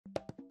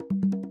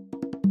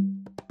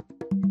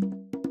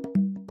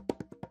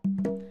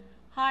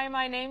Hi,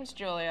 my name's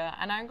Julia,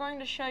 and I'm going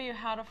to show you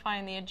how to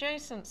find the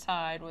adjacent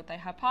side with the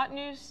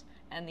hypotenuse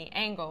and the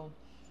angle.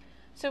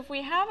 So if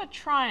we have a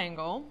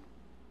triangle,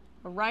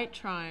 a right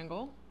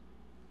triangle,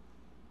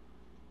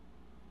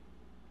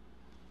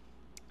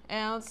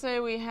 and let's say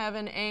we have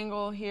an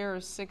angle here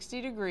of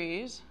 60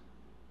 degrees,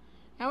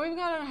 and we've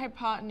got a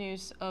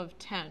hypotenuse of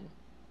 10.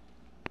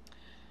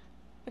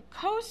 The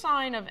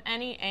cosine of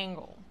any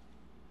angle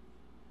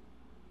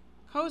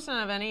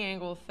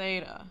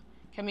theta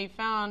can be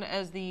found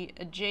as the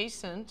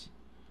adjacent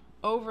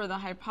over the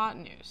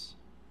hypotenuse.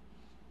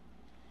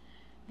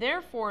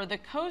 Therefore, the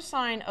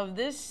cosine of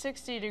this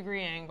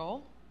 60-degree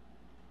angle,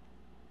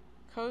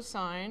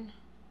 cosine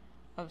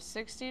of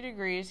 60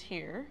 degrees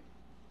here,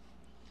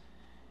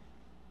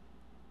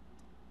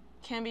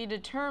 can be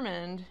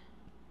determined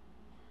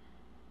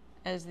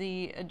as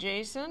the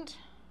adjacent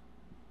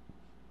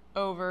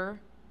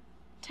over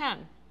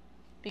 10,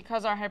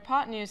 because our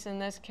hypotenuse in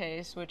this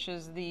case, which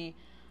is the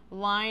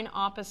line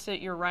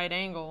opposite your right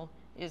angle,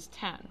 is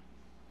 10.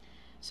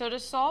 So to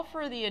solve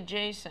for the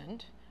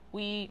adjacent,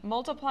 we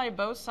multiply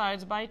both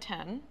sides by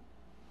 10.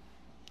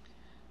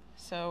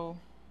 So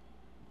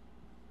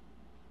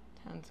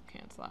 10s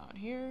cancel out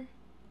here.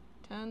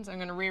 10s, I'm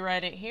going to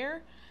rewrite it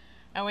here.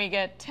 And we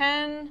get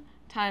 10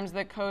 times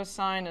the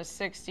cosine of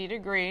 60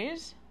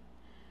 degrees,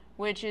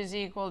 which is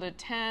equal to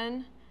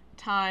 10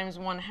 times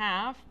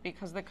 1/2,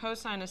 because the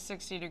cosine of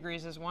 60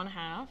 degrees is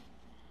 1/2.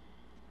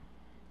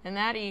 And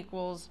that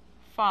equals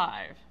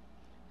 5.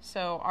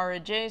 So our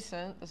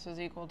adjacent, this is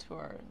equal to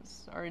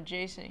our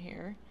adjacent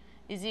here,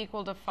 is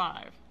equal to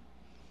 5.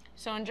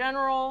 So in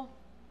general,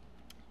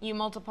 you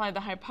multiply the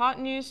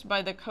hypotenuse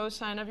by the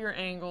cosine of your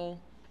angle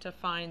to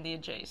find the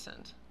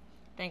adjacent.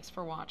 Thanks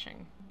for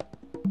watching.